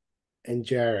 By and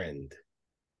gerund.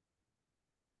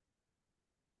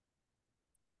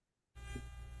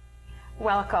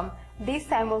 Welcome. This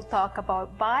time we'll talk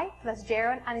about by plus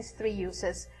gerund and its three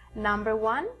uses. Number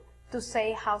 1, to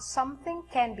say how something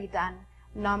can be done.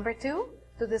 Number 2,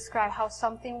 to describe how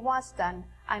something was done.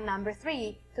 And number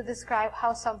 3, to describe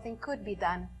how something could be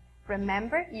done.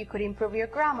 Remember, you could improve your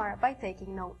grammar by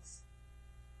taking notes.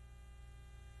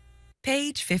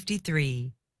 Page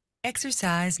 53.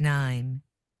 Exercise 9.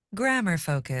 Grammar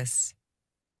focus.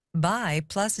 By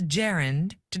plus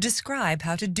gerund to describe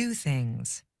how to do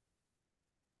things.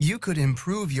 You could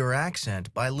improve your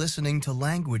accent by listening to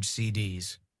language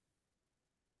CDs.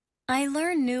 I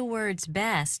learn new words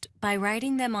best by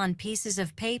writing them on pieces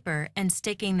of paper and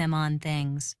sticking them on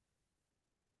things.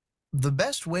 The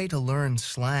best way to learn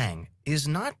slang is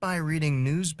not by reading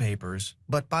newspapers,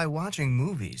 but by watching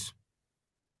movies.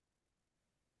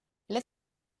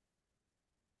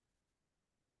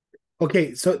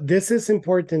 Okay, so this is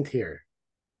important here.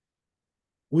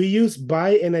 We use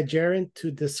by and a gerund to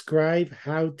describe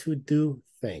how to do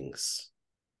things.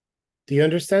 Do you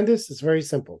understand this? It's very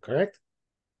simple, correct?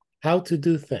 How to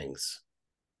do things.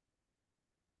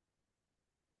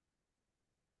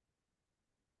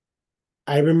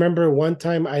 I remember one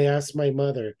time I asked my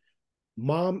mother,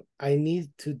 Mom, I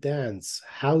need to dance.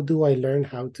 How do I learn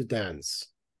how to dance?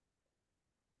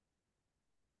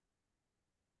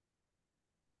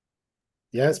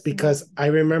 Yes, because I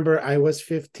remember I was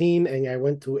 15 and I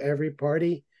went to every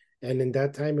party. And in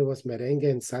that time, it was merengue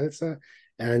and salsa.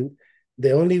 And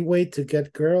the only way to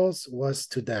get girls was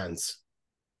to dance.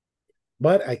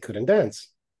 But I couldn't dance.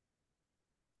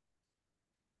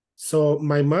 So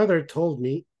my mother told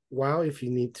me, wow, if you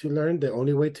need to learn, the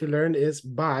only way to learn is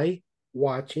by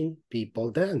watching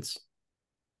people dance.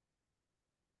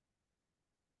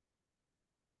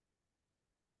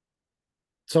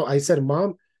 So I said,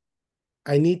 Mom,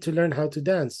 I need to learn how to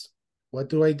dance. What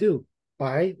do I do?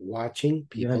 By watching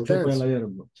people dance.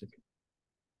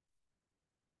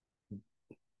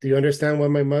 Do you understand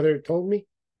what my mother told me?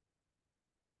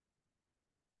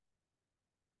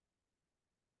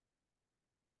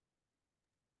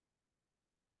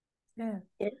 Yeah.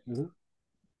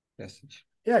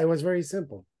 Yeah, it was very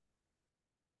simple.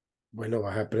 Bueno,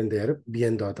 vas a aprender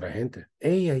viendo a otra gente.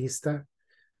 Hey, ahí está.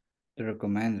 Te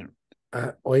recomiendo.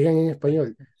 Oigan en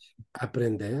español.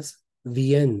 Aprendes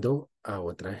viendo a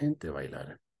otra gente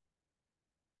bailar.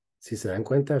 Si se dan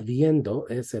cuenta, viendo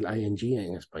es el ing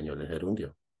en español, el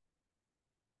gerundio.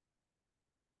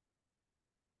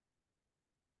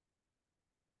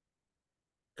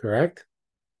 Correct?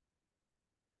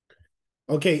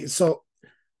 Okay, so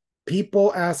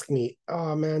people ask me,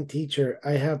 oh man, teacher,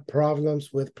 I have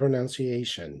problems with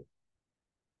pronunciation.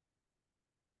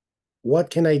 What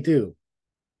can I do?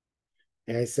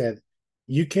 And I said,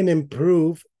 you can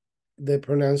improve the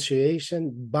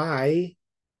pronunciation by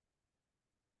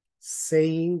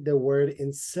saying the word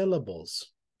in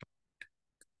syllables.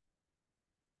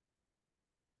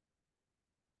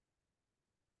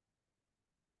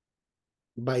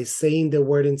 By saying the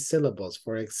word in syllables.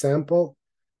 For example,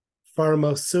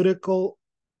 pharmaceutical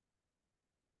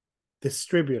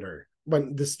distributor.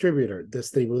 Well, distributor.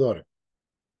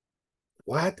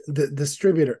 What? The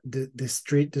distributor.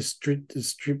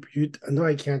 Distribute. No,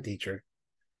 I can't, teacher.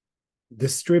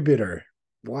 Distributor.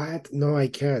 What? No, I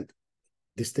can't.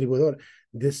 Distributor.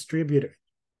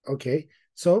 Okay.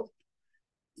 So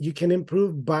you can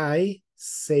improve by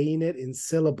saying it in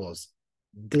syllables.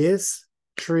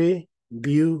 Distributor.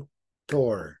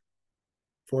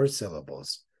 4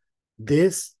 syllables.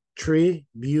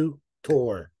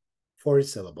 Distributor. 4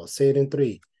 syllables. Say it in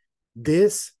 3.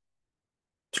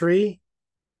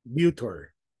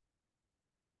 Distributor.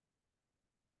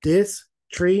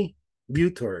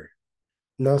 Distributor.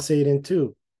 Now say it in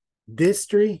 2.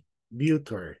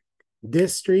 Distributor.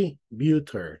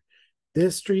 Distributor.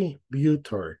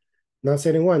 Distributor. Now say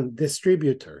it in 1.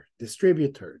 Distributor.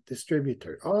 Distributor.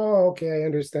 Distributor. Oh, okay. I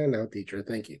understand now, teacher.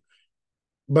 Thank you.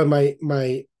 But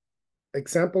my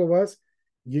example was,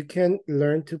 you can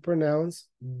learn to pronounce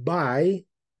by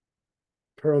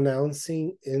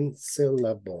pronouncing in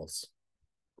syllables.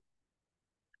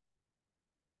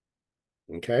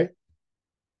 Okay.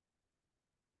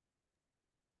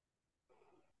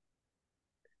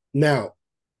 Now,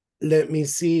 let me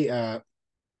see,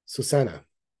 Susana.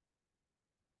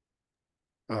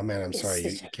 Oh man, I'm sorry,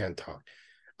 you can't talk.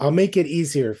 I'll make it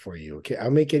easier for you, okay?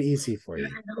 I'll make it easy for you.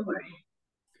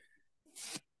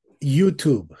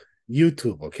 YouTube,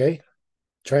 okay?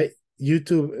 Try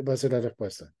YouTube, va a ser la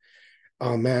respuesta.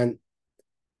 Oh man,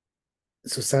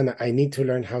 Susana, I need to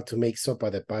learn how to make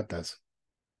sopa de patas.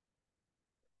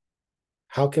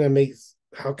 How can I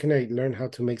learn how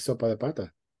to make sopa de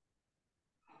pata?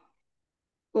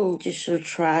 You should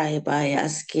try by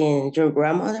asking your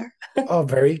grandmother. Oh,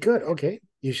 very good. Okay.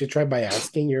 You should try by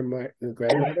asking your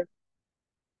grandmother.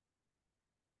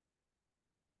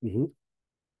 Mm-hmm.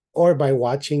 Or by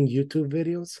watching YouTube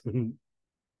videos.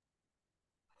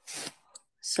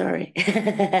 Sorry.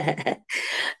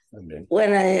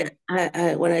 When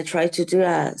I try to do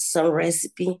some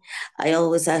recipe, I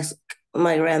always ask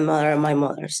my grandmother and my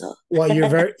mother. So well,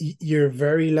 you're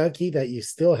very lucky that you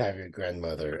still have your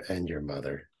grandmother and your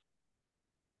mother.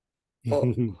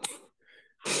 Oh.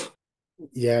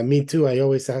 Yeah, me too. I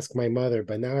always ask my mother,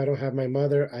 but now I don't have my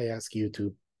mother. I ask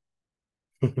YouTube.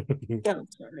 I'm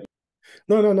sorry.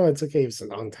 No, it's okay. It's a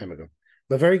long time ago.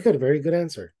 But very good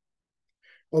answer.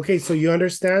 Okay, so you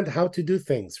understand how to do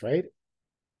things, right?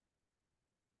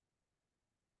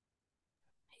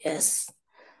 Yes.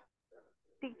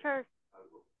 Teacher.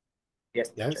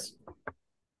 Yes. Yes.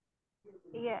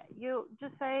 Yeah, you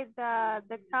just say that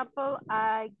the example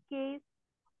I gave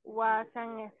was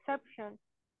an exception.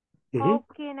 How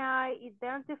can I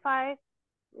identify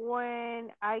when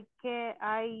I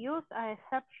use an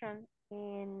exception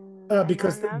in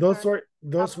Because an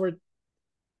those were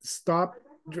stop.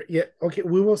 Yeah. Okay.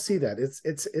 We will see that.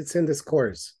 It's in this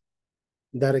course.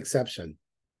 That exception.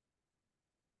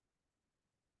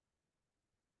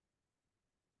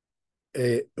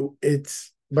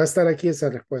 It's va a estar aquí esa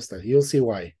respuesta. You'll see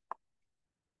why.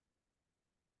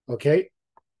 Okay.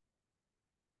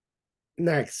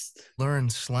 Next. Learn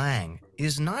slang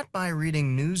is not by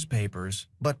reading newspapers,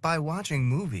 but by watching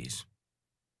movies.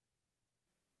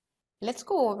 Let's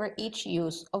go over each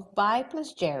use of by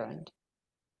plus gerund.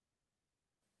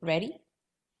 Ready?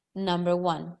 Number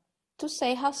 1, to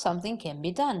say how something can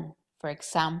be done. For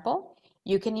example,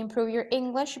 you can improve your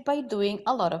English by doing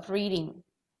a lot of reading.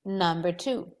 Number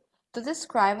 2, to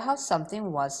describe how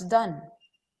something was done.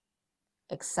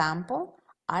 Example,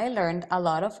 I learned a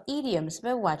lot of idioms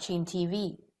by watching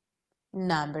TV.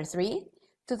 Number 3,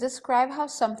 to describe how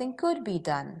something could be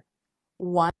done.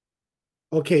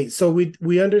 Okay, so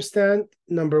we understand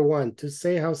number 1, to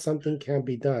say how something can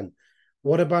be done.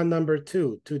 What about number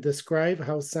 2, to describe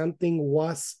how something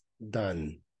was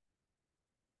done?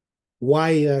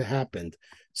 Why it happened?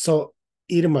 So,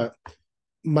 Irma,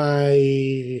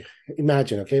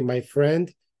 imagine, okay, my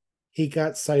friend, he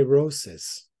got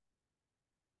cirrhosis.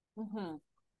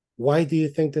 Why do you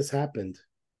think this happened?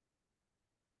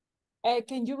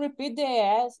 Can you repeat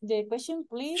the question,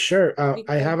 please? Sure.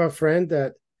 I have a friend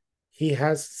that he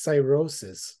has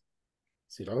cirrhosis.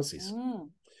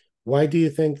 Why do you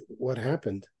think what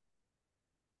happened?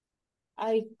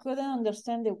 I couldn't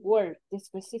understand the word, the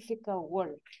specific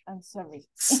word. I'm sorry.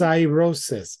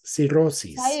 Cirrhosis.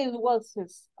 Cirrhosis.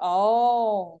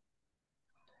 Oh,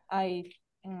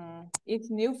 it's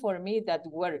new for me, that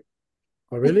word.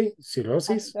 Oh, really? Cirrhosis?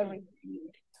 I'm sorry.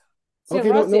 Okay,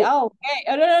 Cirrhosis. no. Oh,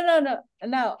 okay. No.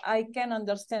 Now I can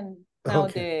understand now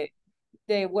the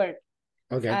word.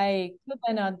 Okay. I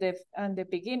couldn't on the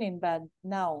beginning, but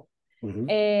now.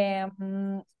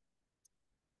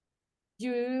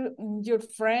 Your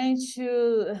friend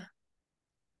should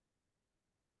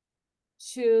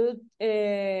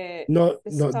start. No.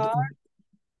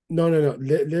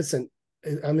 Listen,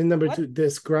 I'm in number 2.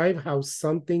 Describe how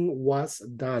something was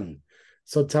done.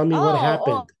 So tell me what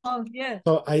happened. Oh, yeah.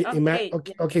 So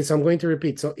okay, so I'm going to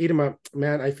repeat. So Irma,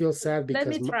 man, I feel sad because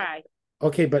let me try.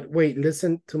 Okay, but wait,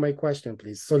 listen to my question,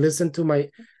 please. So listen to my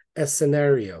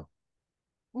scenario.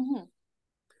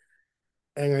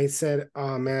 And I said,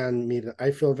 oh man, Mira,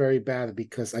 I feel very bad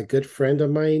because a good friend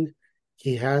of mine,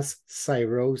 he has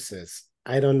cirrhosis.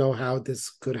 I don't know how this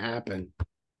could happen.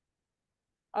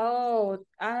 Oh,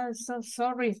 I'm so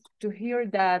sorry to hear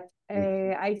that.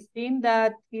 I think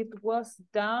that it was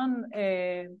done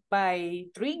by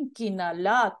drinking a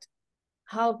lot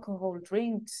alcohol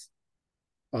drinks.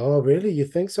 Oh, really? You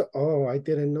think so? Oh, I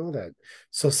didn't know that.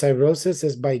 So cirrhosis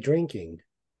is by drinking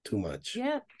too much.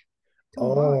 Yeah. Too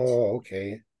much.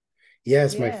 Okay.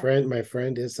 Yes, yeah. My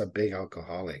friend is a big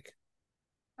alcoholic.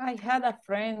 I had a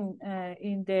friend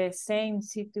in the same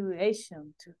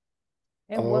situation too.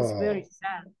 It was very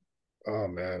sad. Oh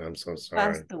man, I'm so sorry.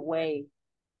 Passed away.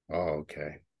 Oh,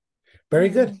 okay. Very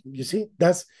good. You see,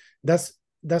 that's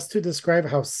to describe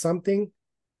how something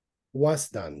was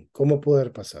done. ¿Cómo pudo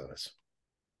haber pasado eso?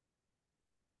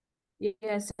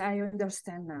 Yes, I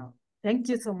understand now. Thank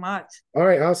you so much. All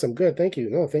right, awesome. Good. Thank you.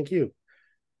 No, thank you.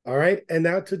 All right, and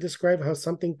now to describe how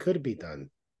something could be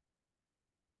done.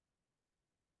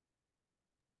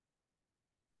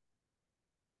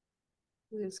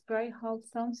 To describe how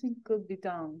something could be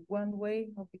done. One way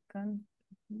of become.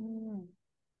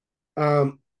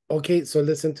 Okay, so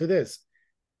listen to this.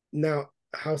 Now,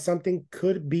 how something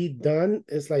could be done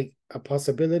is like a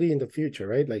possibility in the future,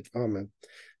 right? Like, oh man.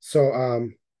 So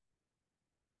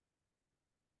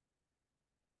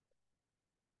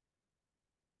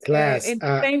class,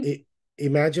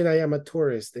 imagine I am a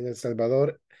tourist in El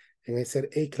Salvador and I said,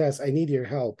 hey class, I need your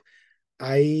help.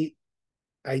 I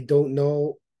don't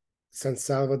know San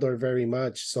Salvador very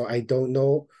much, so I don't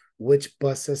know which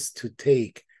buses to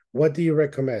take. What do you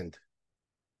recommend?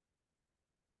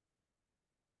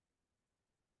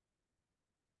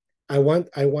 I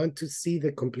want to see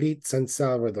the complete San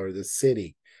Salvador, the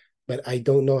city, but I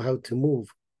don't know how to move.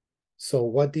 So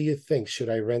what do you think? Should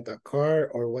I rent a car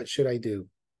or what should I do?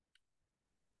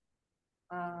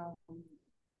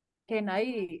 Can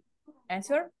I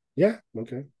answer? Yeah,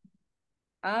 okay.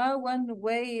 One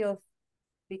way of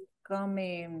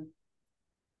becoming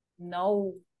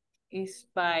know is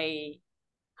by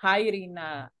hiring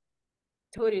a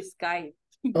tourist guide.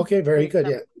 Okay, very good.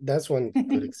 Yeah, that's one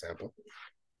good example.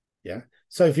 Yeah.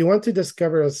 So if you want to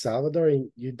discover El Salvador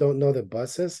and you don't know the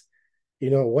buses,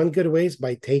 one good way is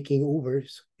by taking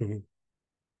Ubers.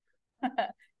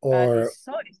 Or it's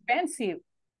so expensive.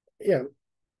 Yeah.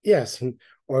 Yes.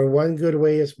 Or one good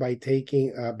way is by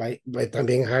taking by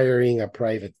también hiring a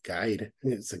private guide.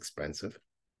 It's expensive.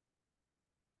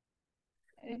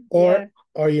 Or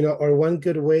one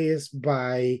good way is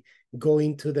by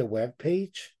going to the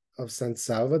webpage of San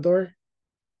Salvador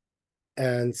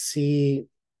and see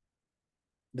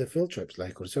the field trips,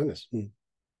 las excursiones.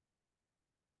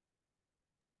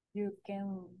 You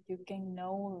can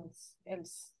know El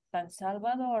San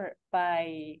Salvador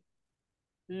by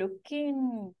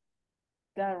looking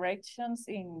directions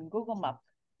in Google Map.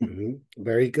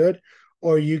 Very good.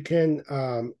 Or you can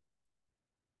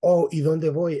 ¿y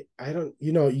dónde voy? I don't,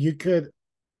 you could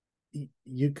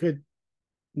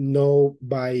know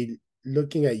by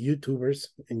looking at YouTubers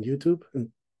in YouTube.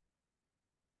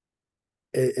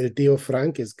 El tío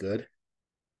Frank is good.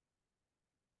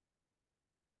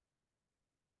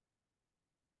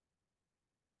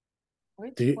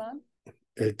 Which one?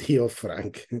 El tío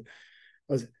Frank.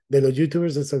 O sea, de los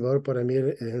YouTubers de El Salvador, para mí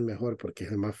es el mejor porque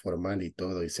es el más formal y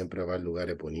todo, y siempre va a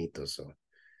lugares bonitos. So.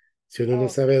 Si uno no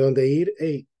sabe dónde ir,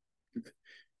 hey,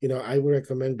 I would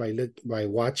recommend by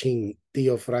watching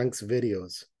Tío Frank's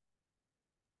videos.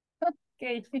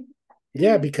 Okay.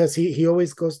 Yeah, because he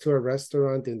always goes to a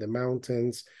restaurant in the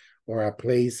mountains or a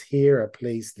place here, a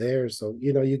place there. So,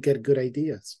 you get good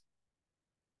ideas.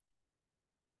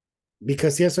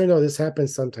 Because yes or no, this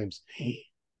happens sometimes.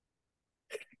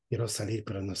 Quiero salir,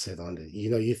 pero no sé dónde.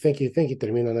 You think y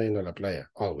termina no yendo a la playa,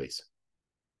 always.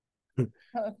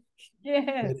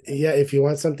 Yes. Yeah, if you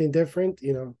want something different,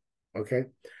 okay.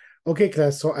 Okay,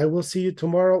 class, so I will see you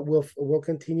tomorrow. We'll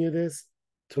continue this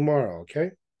tomorrow,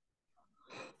 okay?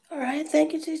 All right,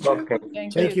 thank you, teacher. Okay.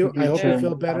 Thank you. I hope you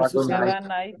feel better, Have a good Susana.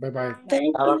 night. Bye-bye.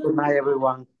 Thank Have a good night,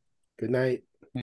 everyone. Good night.